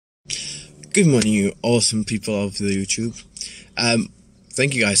Good morning, you awesome people of the YouTube.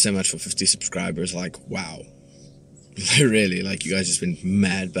 Thank you guys so much for 50 subscribers. Like, wow. Really, like, you guys just been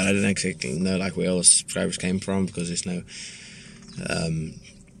mad, but I didn't exactly know, like, where all the subscribers came from, because there's no,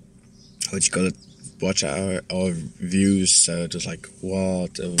 what you call it, watch our views, so it was like,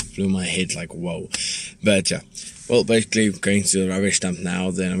 what, it blew my head, like, whoa. But, yeah, well, basically, going to the rubbish dump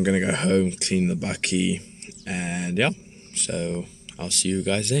now, then I'm gonna go home, clean the Bakkie, and, yeah, so, I'll see you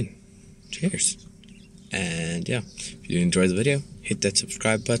guys then. Cheers. And yeah, if you enjoyed the video, hit that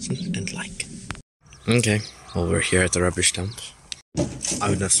subscribe button and like. Okay, well, we're here at the rubbish dump. I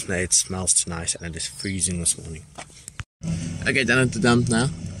would not say it smells too nice, and it is freezing this morning. Okay, done at the dump now.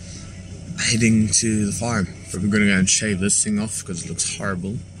 Heading to the farm. We're gonna go and shave this thing off because it looks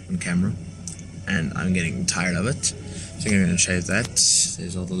horrible on camera, and I'm getting tired of it. So I'm gonna shave that.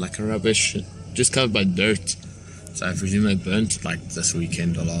 There's all the lacquer rubbish, just covered by dirt. So I presume I burnt it like this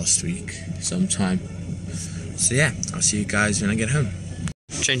weekend or last week sometime. So yeah, I'll see you guys when I get home.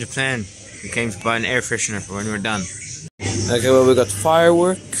 Change of plan. We came to buy an air freshener for when we're done. Okay, well, we got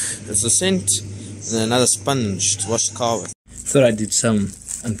firework, there's a scent, and then another sponge to wash the car with. Thought I'd do some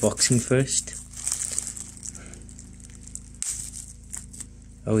unboxing first.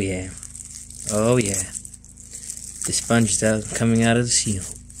 Oh yeah. Oh yeah. The sponge is coming out of the seal.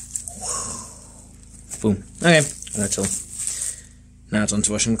 Boom. Okay. That's all. Now it's on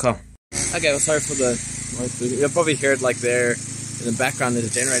to washing the car. Okay, well, sorry for the noise. You'll probably hear it like there in the background. There's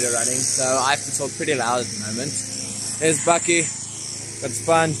a generator running, so I have to talk pretty loud at the moment. There's Bakkie, got the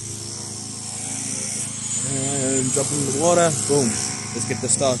sponge, and drop in the water. Boom. Let's get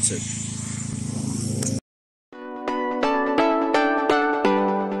this started.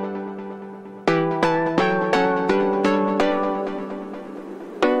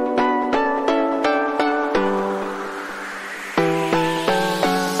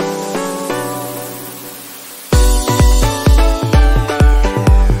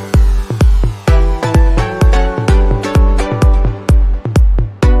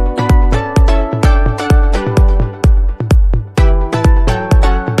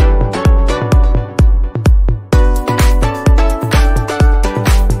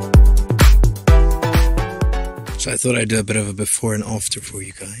 So I thought I'd do a bit of a before and after for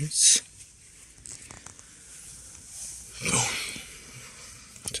you guys.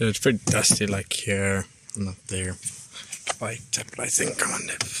 So it's pretty dusty like here and up there. Like that, but I think, come on,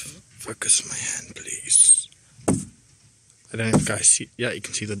 focus on my hand, please. I don't know if you guys see, yeah, you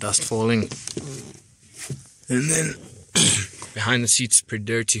can see the dust falling. And then behind the seats it's pretty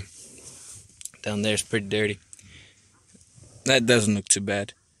dirty. Down there it's pretty dirty. That doesn't look too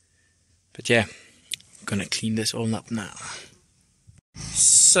bad. But yeah. Gonna clean this all up now.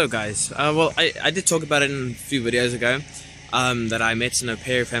 So guys, well, I did talk about it in a few videos ago, that I met an au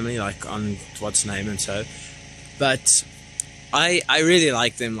pair family, like on what's name and so, but I really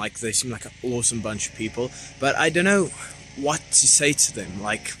like them. Like, they seem like an awesome bunch of people, but I don't know what to say to them.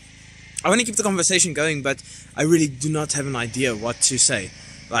 Like, I want to keep the conversation going, but I really do not have an idea what to say.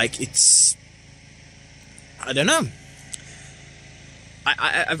 Like, it's, I don't know.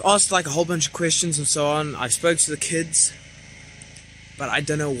 I've asked like a whole bunch of questions and so on. I spoke to the kids, but I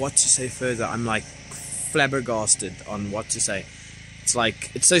don't know what to say further. I'm like flabbergasted on what to say. It's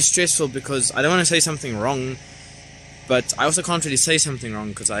like, it's so stressful because I don't want to say something wrong, but I also can't really say something wrong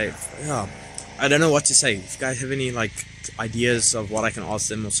because I don't know what to say. If you guys have any like ideas of what I can ask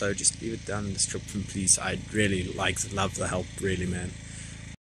them or so, just leave it down in the description, please. I'd really love the help, really, man.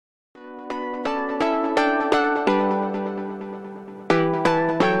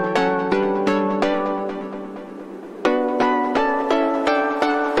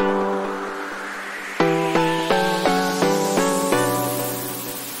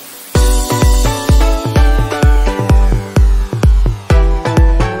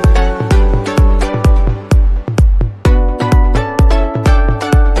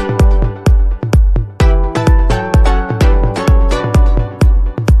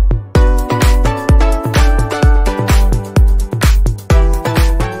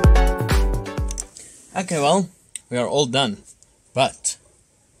 Okay, well, we are all done, but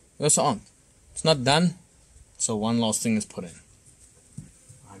we also aren't. It's not done, so one last thing is put in.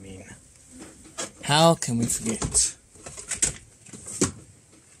 I mean, how can we forget?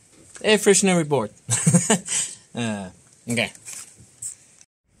 Air freshener report. Okay.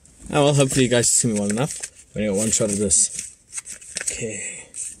 Oh, well, hopefully you guys see me well enough. We got one shot of this. Okay.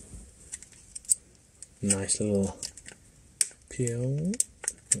 Nice little peel.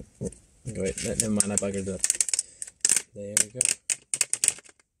 Wait, never mind, I buggered up. There we go.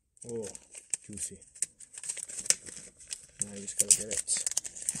 Oh, juicy. Now you just gotta get it.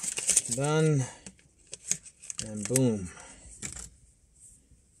 Done. And boom.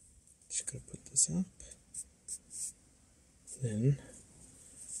 Just gonna put this up. Then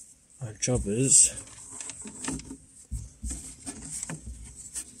our job is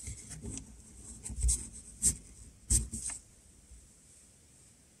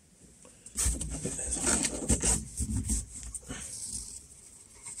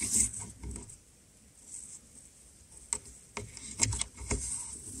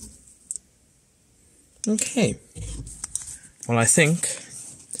okay. Well, I think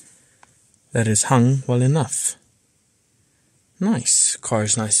that is hung well enough. Nice.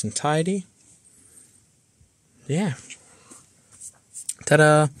 Car's nice and tidy. Yeah.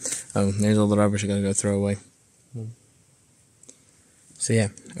 Ta-da! Oh, there's all the rubbish I gotta go throw away. So yeah.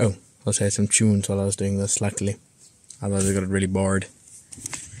 Oh, I had some tunes while I was doing this, luckily. Otherwise I got really bored.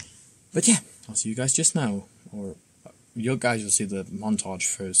 But yeah, I'll see you guys just now. Or you guys will see the montage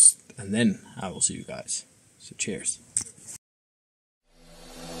first, and then I will see you guys. So cheers.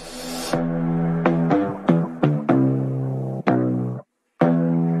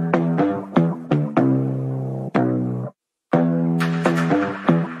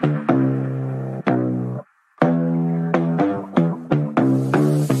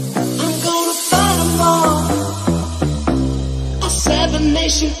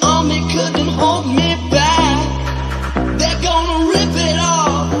 Nation army couldn't hold me back. They're gonna rip it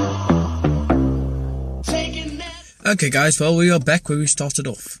off. Okay guys, well we are back where we started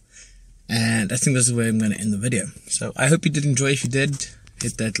off. And I think this is where I'm going to end the video. So I hope you did enjoy. If you did,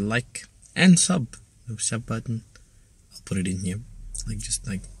 hit that like and sub. No sub button. I'll put it in here. Just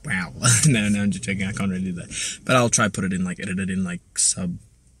like, wow. no, I'm just joking. I can't really do that. But I'll try put it in, edit it in sub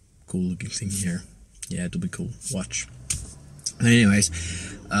cool looking thing here. Yeah, it'll be cool. Watch. Anyways,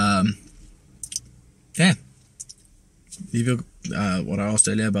 yeah, leave your, what I asked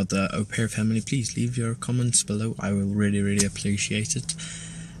earlier about the au pair family, please leave your comments below. I will really appreciate it.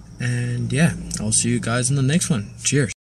 And yeah, I'll see you guys in the next one. Cheers.